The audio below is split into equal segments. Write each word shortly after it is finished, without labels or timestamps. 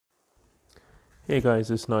Hey guys,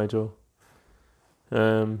 it's Nigel.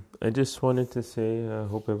 I just wanted to say I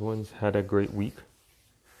hope everyone's had a great week.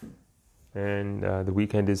 And the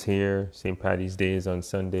weekend is here. St. Patty's Day is on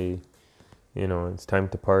Sunday. It's time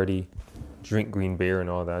to party, drink green beer, and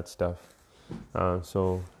all that stuff.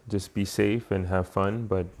 So just be safe and have fun,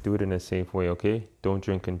 but do it in a safe way, okay? Don't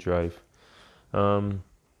drink and drive. Um,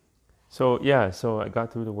 so I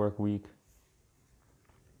got through the work week.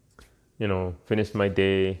 Finished my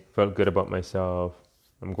day, felt good about myself.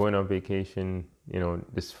 I'm going on vacation,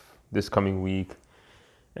 this coming week.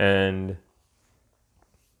 And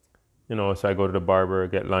so I go to the barber,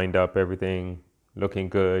 get lined up, everything looking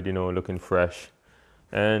good, looking fresh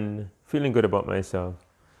and feeling good about myself.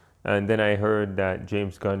 And then I heard that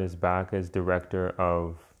James Gunn is back as director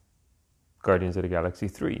of Guardians of the Galaxy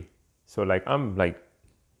 3. So I'm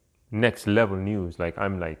next level news.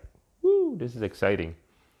 I'm like, woo, this is exciting.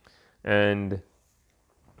 And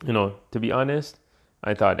to be honest,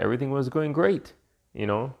 I thought everything was going great.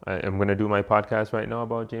 I'm going to do my podcast right now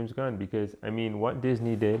about James Gunn because what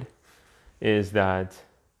Disney did is that,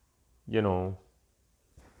 you know,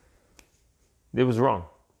 it was wrong.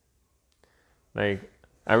 Like,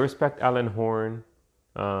 I respect Alan Horn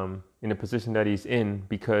in the position that he's in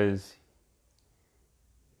because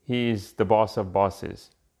he's the boss of bosses.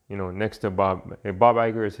 Next to Bob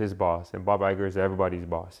Iger is his boss, and Bob Iger is everybody's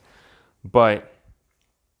boss. But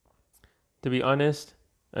to be honest,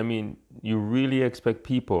 you really expect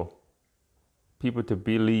people to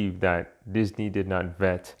believe that Disney did not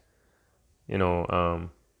vet,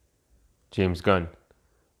 James Gunn,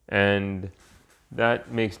 and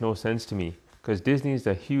that makes no sense to me because Disney is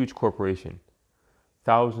a huge corporation.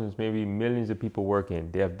 Thousands, maybe millions of people work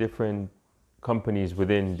in. They have different companies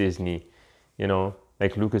within Disney,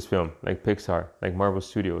 like Lucasfilm, like Pixar, like Marvel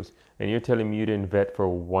Studios. And you're telling me you didn't vet for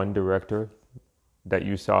one director that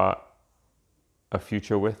you saw a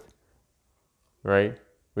future with, right?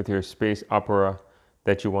 With your space opera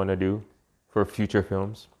that you want to do for future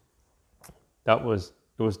films. It was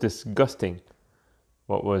disgusting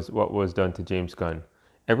what was done to James Gunn.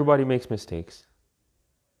 Everybody makes mistakes,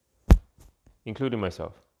 including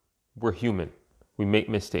myself. We're human. We make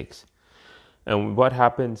mistakes. And what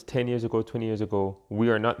happens 10 years ago, 20 years ago, we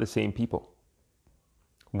are not the same people.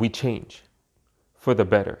 We change for the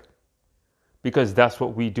better because that's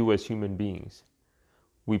what we do as human beings.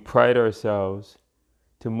 We pride ourselves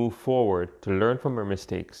to move forward, to learn from our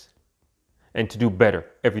mistakes, and to do better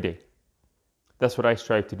every day. That's what I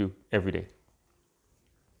strive to do every day.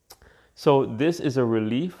 So this is a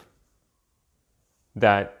relief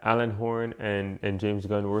that Alan Horn and James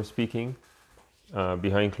Gunn were speaking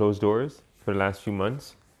behind closed doors for the last few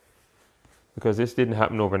months, because this didn't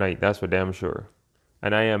happen overnight. That's for damn sure.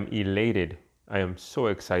 And I am elated. I am so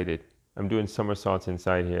excited. I'm doing somersaults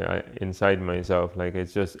inside here, inside myself. Like,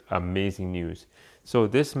 it's just amazing news. So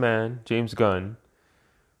this man, James Gunn,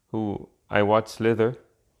 who I watched Slither,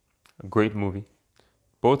 a great movie,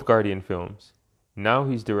 both Guardian films. Now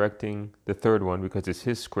he's directing the third one because it's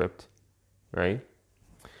his script, right?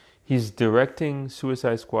 He's directing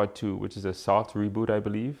Suicide Squad 2, which is a soft reboot, I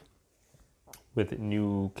believe, with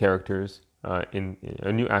new characters,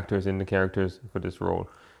 new actors in the characters for this role.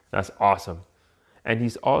 That's awesome. And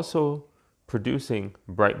he's also producing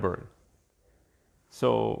Brightburn.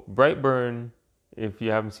 So Brightburn, if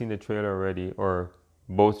you haven't seen the trailer already, or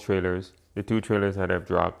both trailers, the two trailers that I've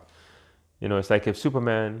dropped, it's like if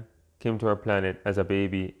Superman came to our planet as a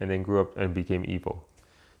baby and then grew up and became evil.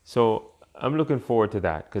 So I'm looking forward to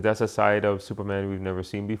that because that's a side of Superman we've never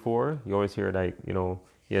seen before. You always hear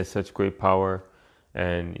he has such great power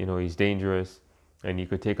and, he's dangerous and he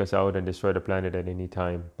could take us out and destroy the planet at any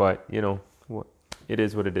time. But, it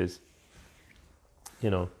is what it is,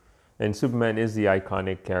 and Superman is the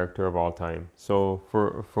iconic character of all time. So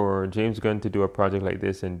for James Gunn to do a project like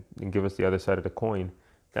this and give us the other side of the coin,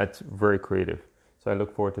 that's very creative. So I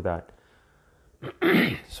look forward to that.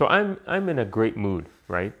 So I'm in a great mood,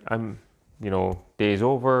 right? I'm, day's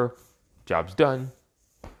over, job's done.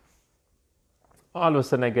 All of a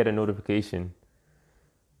sudden I get a notification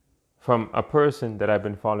from a person that I've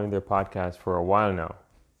been following their podcast for a while now,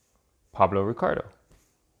 Pablo Ricardo.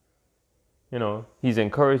 He's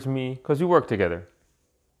encouraged me because we work together.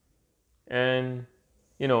 And,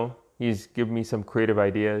 he's given me some creative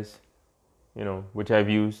ideas, which I've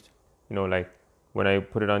used, like when I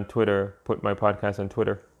put it on Twitter, put my podcast on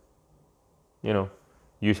Twitter,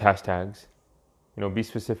 use hashtags, be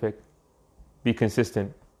specific, be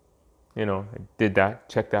consistent. I did that,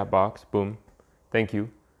 check that box, boom, thank you.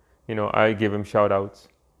 I give him shout outs.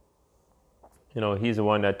 He's the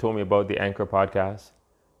one that told me about the Anchor podcast,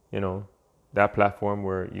 that platform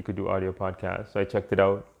where you could do audio podcasts. So I checked it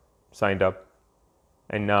out, signed up,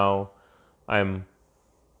 and now I'm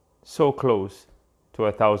so close to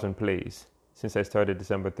 1,000 plays since I started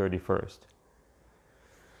December 31st.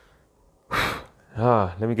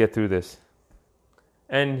 Let me get through this.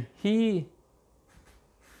 And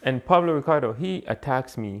Pablo Ricardo, he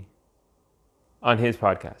attacks me on his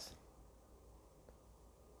podcast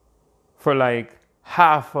for like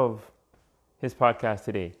half of his podcast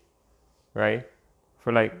today, right?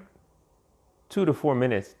 For like 2 to 4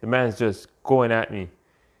 minutes, the man's just going at me,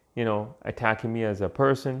 attacking me as a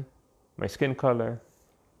person, my skin color,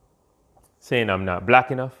 saying I'm not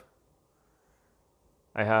black enough.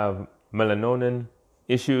 I have melanin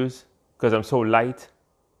issues because I'm so light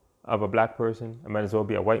of a black person. I might as well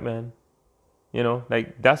be a white man.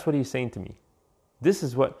 That's what he's saying to me. This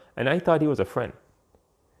is what, and I thought he was a friend.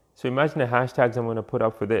 So imagine the hashtags I'm going to put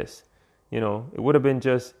up for this. It would have been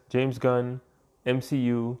just James Gunn,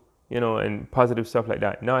 MCU, and positive stuff like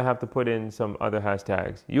that. Now I have to put in some other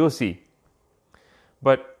hashtags. You'll see.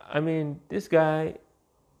 But I mean, this guy,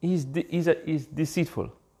 he's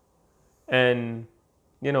deceitful, and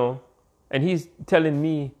and he's telling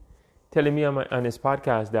me on his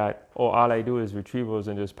podcast that all I do is retrievals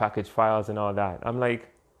and just package files and all that. I'm like,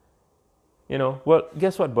 well,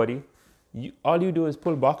 guess what, buddy? All you do is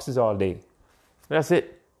pull boxes all day. That's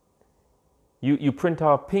it. You print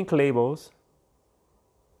off pink labels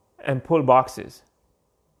and pull boxes.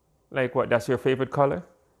 Like what? That's your favorite color?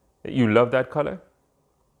 You love that color?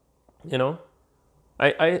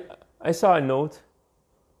 I saw a note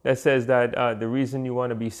that says that the reason you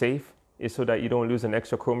want to be safe is so that you don't lose an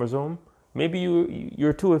extra chromosome. Maybe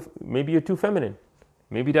you're too feminine.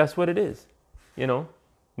 Maybe that's what it is.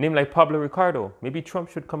 Name like Pablo Ricardo. Maybe Trump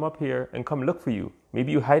should come up here and come look for you.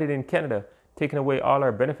 Maybe you hide it in Canada, taking away all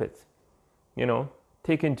our benefits.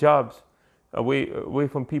 Taking jobs away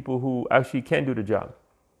from people who actually can do the job.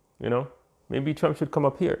 Maybe Trump should come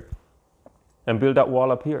up here and build that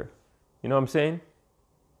wall up here. You know what I'm saying?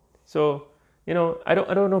 So, I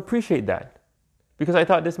don't appreciate that, because I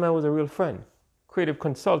thought this man was a real friend, creative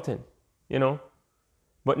consultant,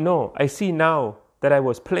 But no, I see now that I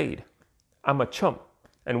was played. I'm a chump.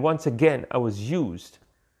 And once again, I was used,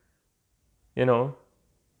 and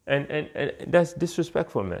that's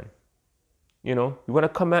disrespectful, man. You want to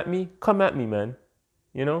come at me? Come at me, man.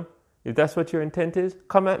 If that's what your intent is,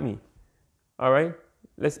 come at me. All right?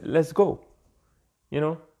 Let's go.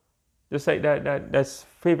 Just like that's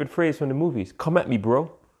favorite phrase from the movies. Come at me,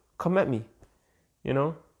 bro. Come at me.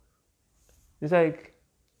 It's like,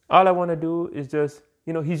 all I want to do is just,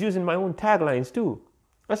 he's using my own taglines too.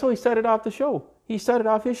 That's how he started off the show. He started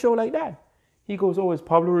off his show like that. He goes, oh, it's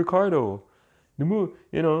Pablo Ricardo.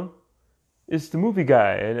 It's the movie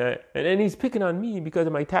guy. And he's picking on me because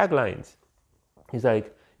of my taglines. He's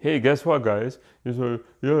like, hey, guess what, guys?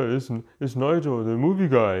 It's Nigel, the movie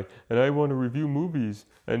guy, and I want to review movies.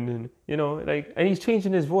 And then, and he's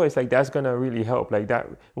changing his voice, like that's gonna really help, like that.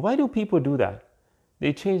 Why do people do that?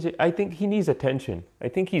 They change it. I think he needs attention. I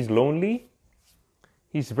think he's lonely.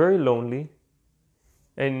 He's very lonely.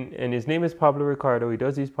 And his name is Pablo Ricardo. He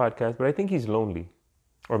does these podcasts, but I think he's lonely.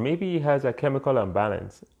 Or maybe he has a chemical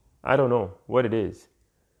imbalance. I don't know what it is,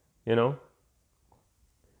 So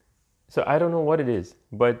I don't know what it is,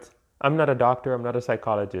 but I'm not a doctor. I'm not a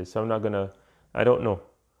psychologist. So I don't know.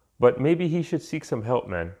 But maybe he should seek some help,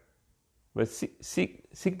 man. But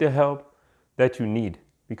seek the help that you need,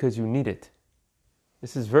 because you need it.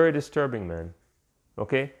 This is very disturbing, man.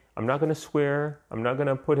 Okay? I'm not going to swear. I'm not going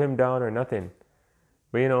to put him down or nothing.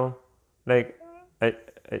 But, like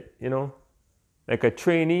a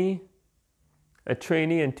trainee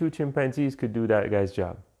and 2 chimpanzees could do that guy's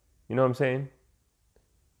job. You know what I'm saying?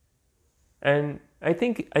 And I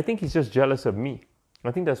think he's just jealous of me.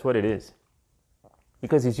 I think that's what it is.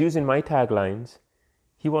 Because he's using my taglines.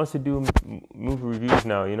 He wants to do movie reviews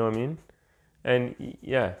now, you know what I mean? And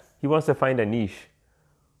yeah, he wants to find a niche.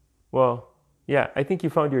 Well, yeah, I think you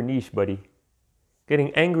found your niche, buddy.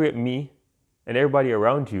 Getting angry at me and everybody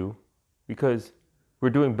around you because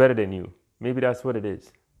we're doing better than you. Maybe that's what it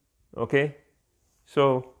is. Okay?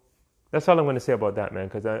 So that's all I'm going to say about that, man,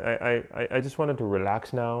 because I just wanted to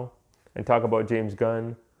relax now and talk about James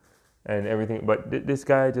Gunn and everything. But this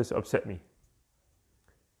guy just upset me.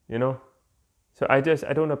 So I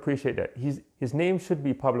don't appreciate that. His name should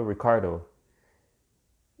be Pablo Ricardo.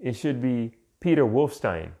 It should be Peter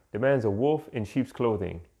Wolfstein. The man's a wolf in sheep's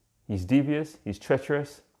clothing. He's devious. He's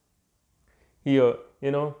treacherous. He's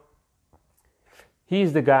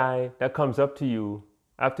the guy that comes up to you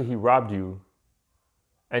after he robbed you,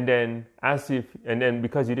 and then asks and then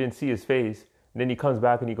because you didn't see his face, then he comes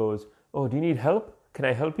back and he goes, Oh, do you need help? Can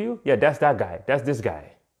I help you? Yeah, that's that guy. That's this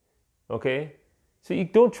guy. Okay? So you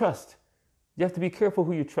don't trust. You have to be careful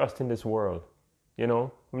who you trust in this world.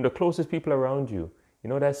 From the closest people around you. You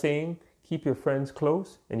know that saying? Keep your friends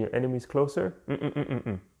close and your enemies closer?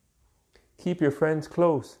 Keep your friends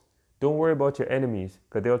close. Don't worry about your enemies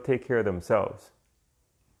because they'll take care of themselves.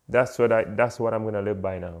 That's what I'm going to live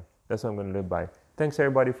by now. That's what I'm going to live by. Thanks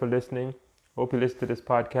everybody for listening. Hope you listen to this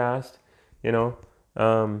podcast.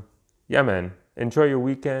 Yeah, man. Enjoy your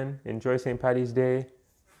weekend. Enjoy St. Paddy's Day.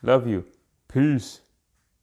 Love you. Peace.